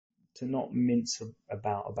to not mince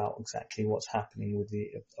about exactly what's happening with the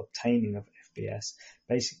obtaining of FBS,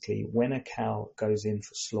 basically when a cow goes in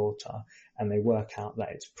for slaughter and they work out that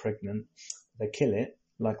it's pregnant, they kill it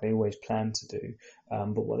like they always plan to do.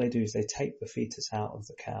 But what they do is they take the fetus out of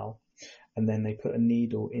the cow, and then they put a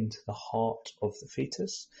needle into the heart of the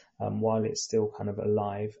fetus while it's still kind of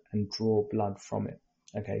alive, and draw blood from it.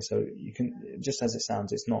 Okay, so you can, just as it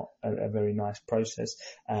sounds, it's not a very nice process,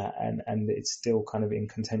 and it's still kind of in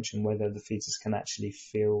contention whether the fetus can actually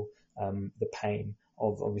feel the pain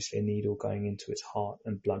of obviously a needle going into its heart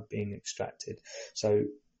and blood being extracted. So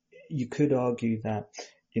you could argue that,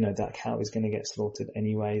 you know, that cow is going to get slaughtered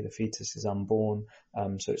anyway. The fetus is unborn,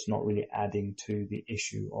 so it's not really adding to the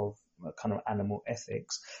issue of kind of animal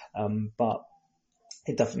ethics, but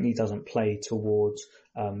it definitely doesn't play towards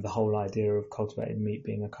the whole idea of cultivated meat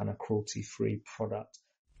being a kind of cruelty-free product.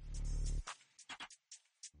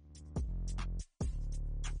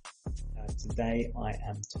 Today I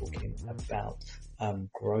am talking about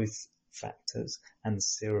growth factors and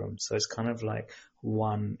serum. So it's kind of like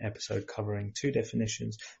one episode covering two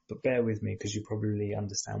definitions, but bear with me because you probably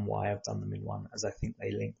understand why I've done them in one, as I think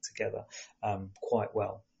they link together quite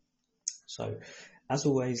well. So as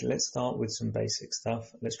always, let's start with some basic stuff.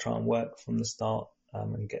 Let's try and work from the start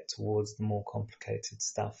and get towards the more complicated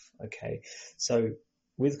stuff. Okay, so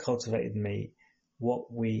with cultivated meat,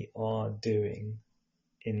 what we are doing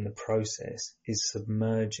in the process is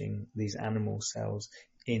submerging these animal cells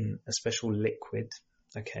in a special liquid.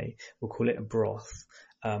 Okay, we'll call it a broth,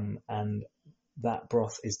 and that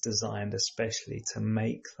broth is designed especially to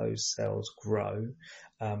make those cells grow,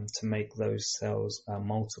 to make those cells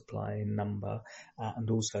multiply in number, and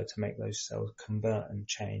also to make those cells convert and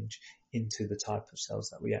change into the type of cells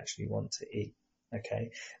that we actually want to eat.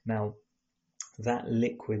 Okay, now that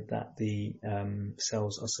liquid that the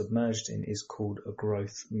cells are submerged in is called a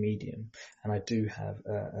growth medium, and I do have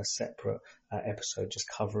a separate episode just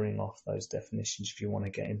covering off those definitions if you want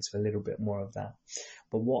to get into a little bit more of that.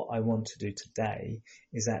 But what I want to do today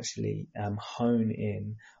is actually hone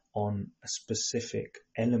in on a specific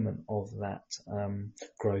element of that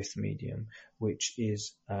growth medium, which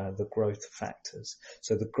is the growth factors.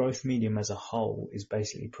 So the growth medium as a whole is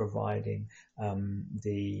basically providing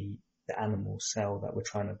the animal cell that we're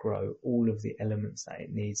trying to grow all of the elements that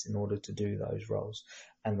it needs in order to do those roles.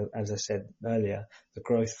 And as I said earlier, the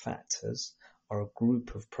growth factors are a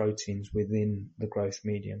group of proteins within the growth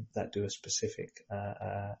medium that do a specific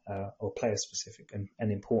or play a specific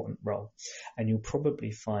and important role. And you'll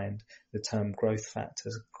probably find the term growth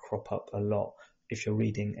factors crop up a lot if you're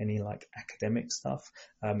reading any like academic stuff.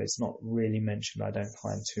 It's not really mentioned, I don't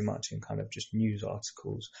find, too much in kind of just news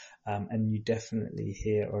articles. And you definitely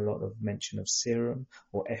hear a lot of mention of serum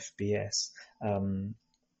or FBS,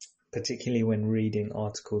 particularly when reading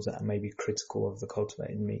articles that are maybe critical of the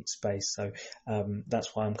cultivated meat space. So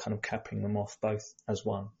that's why I'm kind of capping them off both as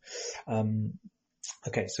one.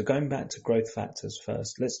 Okay, so going back to growth factors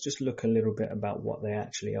first, let's just look a little bit about what they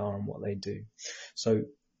actually are and what they do. So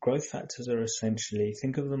growth factors are essentially,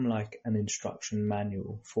 think of them like an instruction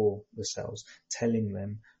manual for the cells, telling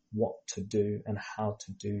them what to do and how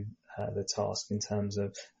to do the task in terms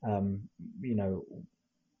of,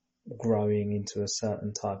 growing into a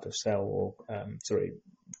certain type of cell, or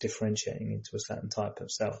differentiating into a certain type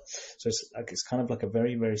of cell. So it's kind of like a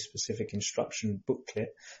very, very specific instruction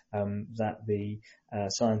booklet that the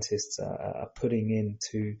scientists are putting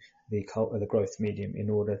into the growth medium in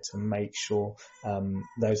order to make sure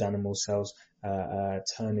those animal cells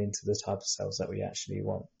turn into the type of cells that we actually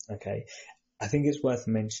want. Okay. I think it's worth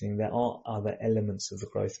mentioning there are other elements of the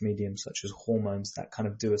growth medium, such as hormones, that kind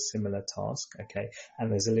of do a similar task, okay?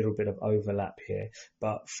 And there's a little bit of overlap here,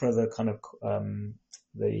 but for the kind of,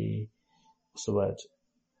 the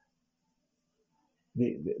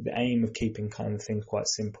aim of keeping kind of things quite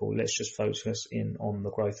simple, let's just focus in on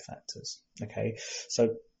the growth factors, okay?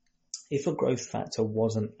 So if a growth factor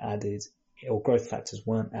wasn't added, or growth factors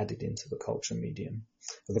weren't added into the culture medium,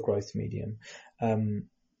 or the growth medium,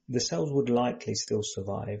 the cells would likely still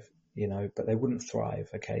survive, but they wouldn't thrive,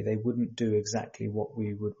 okay? They wouldn't do exactly what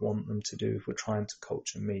we would want them to do if we're trying to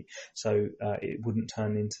culture meat. So it wouldn't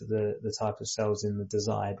turn into the type of cells in the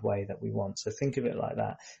desired way that we want. So think of it like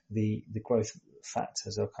that. The growth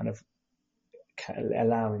factors are kind of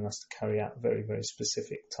allowing us to carry out very, very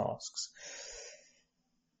specific tasks.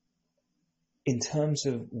 In terms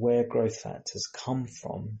of where growth factors come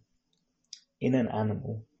from, in an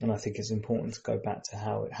animal, and I think it's important to go back to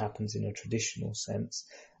how it happens in a traditional sense,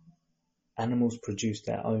 animals produce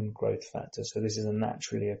their own growth factors. So this is a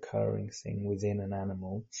naturally occurring thing within an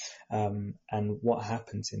animal. And what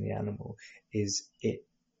happens in the animal is it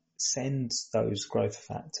sends those growth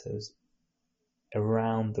factors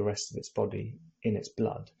around the rest of its body in its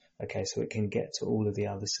blood. Okay, so it can get to all of the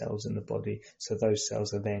other cells in the body. So those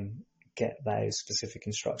cells are then get those specific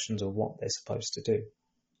instructions of what they're supposed to do.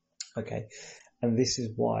 Okay, and this is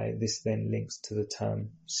why this then links to the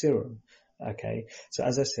term serum. Okay, so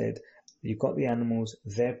as I said, you've got the animals,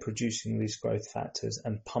 they're producing these growth factors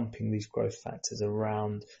and pumping these growth factors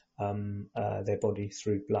around their body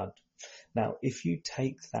through blood. Now, if you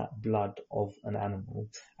take that blood of an animal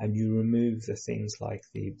and you remove the things like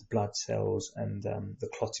the blood cells and the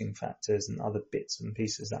clotting factors and other bits and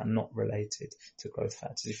pieces that are not related to growth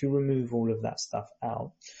factors, if you remove all of that stuff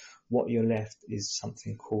out, what you're left is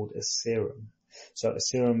something called a serum. So a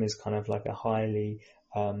serum is kind of like a highly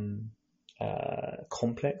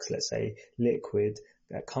complex, let's say, liquid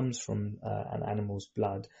that comes from an animal's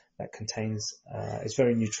blood that contains, it's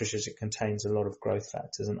very nutritious. It contains a lot of growth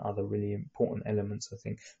factors and other really important elements, I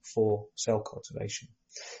think, for cell cultivation.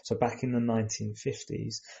 So back in the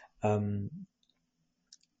 1950s,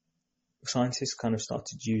 scientists kind of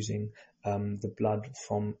started using the blood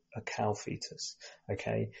from a cow fetus,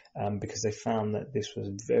 okay, because they found that this was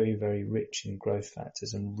very, very rich in growth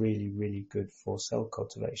factors and really, really good for cell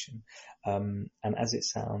cultivation. And as it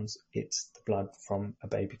sounds, it's the blood from a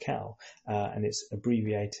baby cow, and it's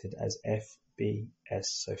abbreviated as FBS,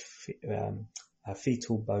 so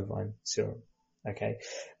Fetal Bovine Serum, okay.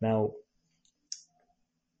 Now,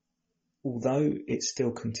 although it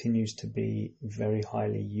still continues to be very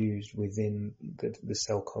highly used within the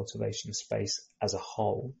cell cultivation space as a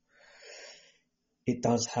whole, it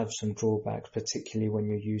does have some drawbacks, particularly when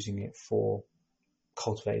you're using it for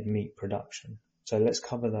cultivated meat production. So let's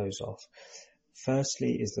cover those off.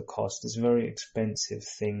 Firstly is the cost. It's a very expensive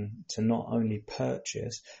thing to not only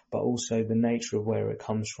purchase, but also the nature of where it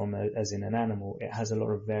comes from as in an animal. It has a lot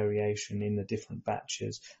of variation in the different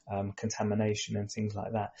batches, contamination and things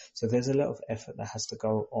like that. So there's a lot of effort that has to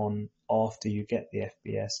go on after you get the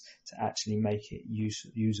FBS to actually make it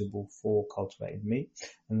usable for cultivated meat.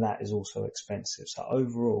 And that is also expensive. So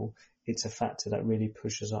overall, it's a factor that really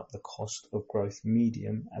pushes up the cost of growth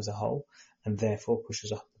medium as a whole, and therefore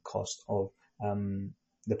pushes up the cost of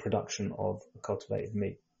the production of cultivated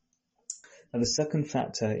meat. Now, the second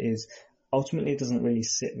factor is ultimately it doesn't really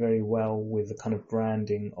sit very well with the kind of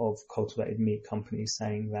branding of cultivated meat companies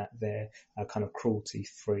saying that they're kind of cruelty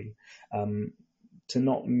free. To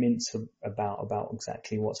not mince about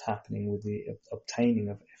exactly what's happening with the obtaining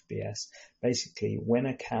of FBS, basically when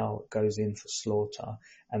a cow goes in for slaughter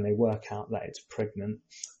and they work out that it's pregnant,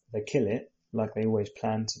 they kill it like they always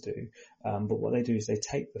plan to do. But what they do is they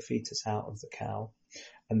take the fetus out of the cow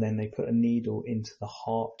and then they put a needle into the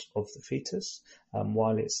heart of the fetus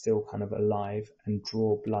while it's still kind of alive and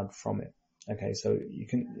draw blood from it. Okay, so you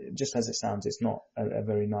can, just as it sounds, it's not a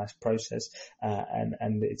very nice process,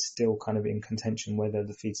 and it's still kind of in contention whether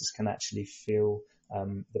the fetus can actually feel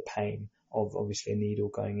the pain of obviously a needle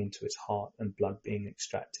going into its heart and blood being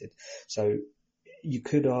extracted. So you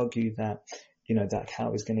could argue that, you know, that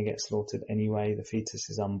cow is going to get slaughtered anyway. The fetus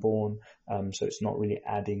is unborn, so it's not really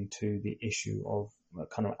adding to the issue of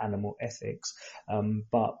kind of animal ethics.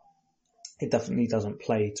 But it definitely doesn't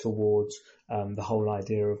play towards the whole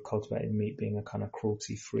idea of cultivated meat being a kind of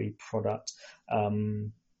cruelty-free product.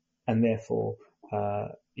 And therefore,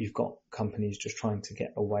 you've got companies just trying to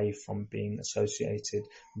get away from being associated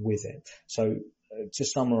with it. So to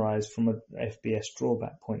summarize, from an FBS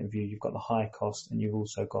drawback point of view, you've got the high cost and you've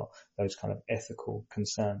also got those kind of ethical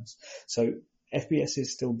concerns. So FBS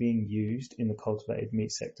is still being used in the cultivated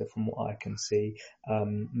meat sector from what I can see,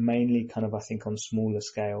 mainly kind of, I think, on smaller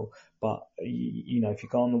scale. But, you know, if you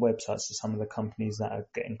go on the websites of some of the companies that are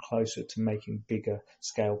getting closer to making bigger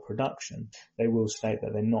scale production, they will state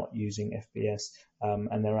that they're not using FBS,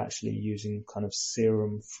 and they're actually using kind of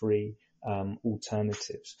serum-free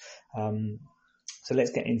alternatives. So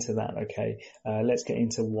let's get into that, okay? Let's get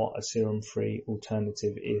into what a serum-free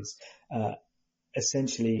alternative is.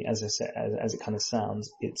 Essentially, as I said, as it kind of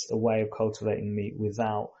sounds, it's a way of cultivating meat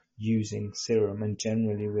without using serum and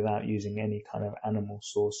generally without using any kind of animal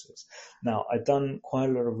sources. Now, I've done quite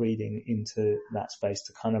a lot of reading into that space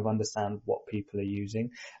to kind of understand what people are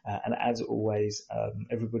using. And as always,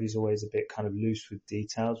 everybody's always a bit kind of loose with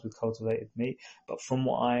details with cultivated meat. But from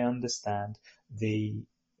what I understand, the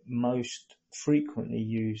most frequently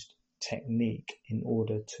used technique in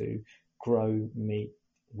order to grow meat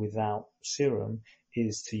without serum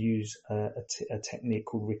is to use a technique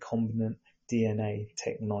called recombinant DNA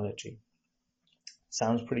technology.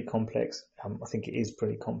 Sounds pretty complex. I think it is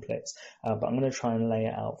pretty complex, but I'm going to try and lay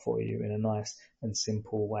it out for you in a nice and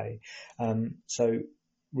simple way. So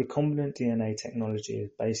recombinant DNA technology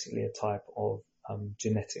is basically a type of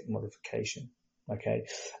genetic modification. Okay.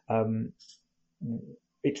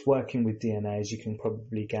 It's working with DNA, as you can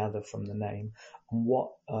probably gather from the name. And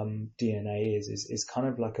what DNA is kind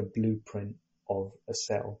of like a blueprint of a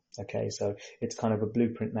cell. Okay, so it's kind of a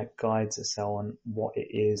blueprint that guides a cell on what it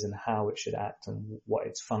is and how it should act and what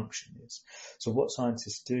its function is. So what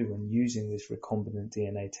scientists do when using this recombinant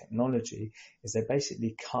DNA technology is they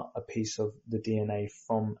basically cut a piece of the DNA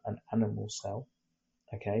from an animal cell,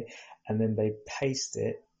 okay, and then they paste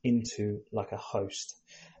it into like a host.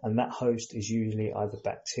 And that host is usually either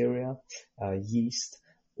bacteria, yeast,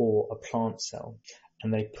 or a plant cell.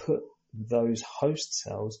 And they put those host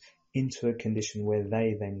cells into a condition where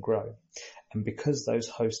they then grow. And because those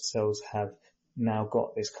host cells have now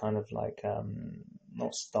got this kind of like,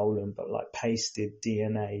 not stolen, but like pasted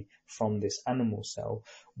DNA from this animal cell,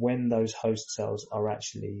 when those host cells are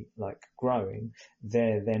actually like growing,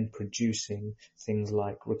 they're then producing things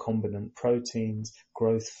like recombinant proteins,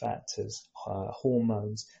 growth factors,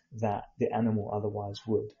 hormones that the animal otherwise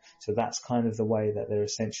would. So that's kind of the way that they're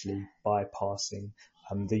essentially bypassing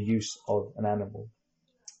the use of an animal.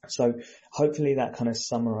 So hopefully that kind of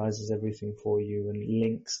summarizes everything for you and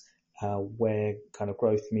links where kind of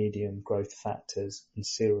growth medium, growth factors and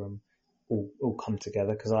serum all come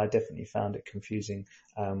together, because I definitely found it confusing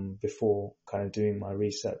before kind of doing my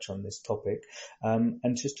research on this topic.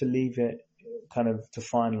 And just to leave it kind of to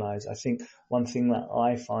finalize, I think one thing that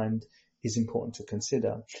I find is important to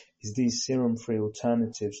consider is these serum-free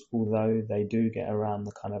alternatives, although they do get around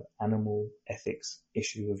the kind of animal ethics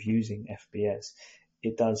issue of using FBS,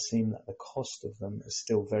 it does seem that the cost of them is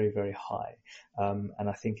still very, very high. And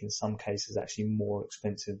I think in some cases actually more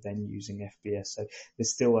expensive than using FBS. So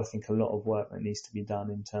there's still, I think, a lot of work that needs to be done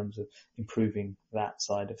in terms of improving that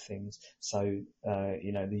side of things. So,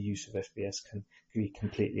 the use of FBS can be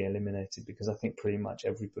completely eliminated, because I think pretty much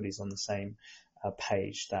everybody's on the same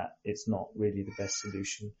page that it's not really the best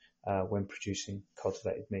solution when producing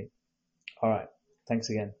cultivated meat. All right. Thanks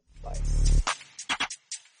again. Bye.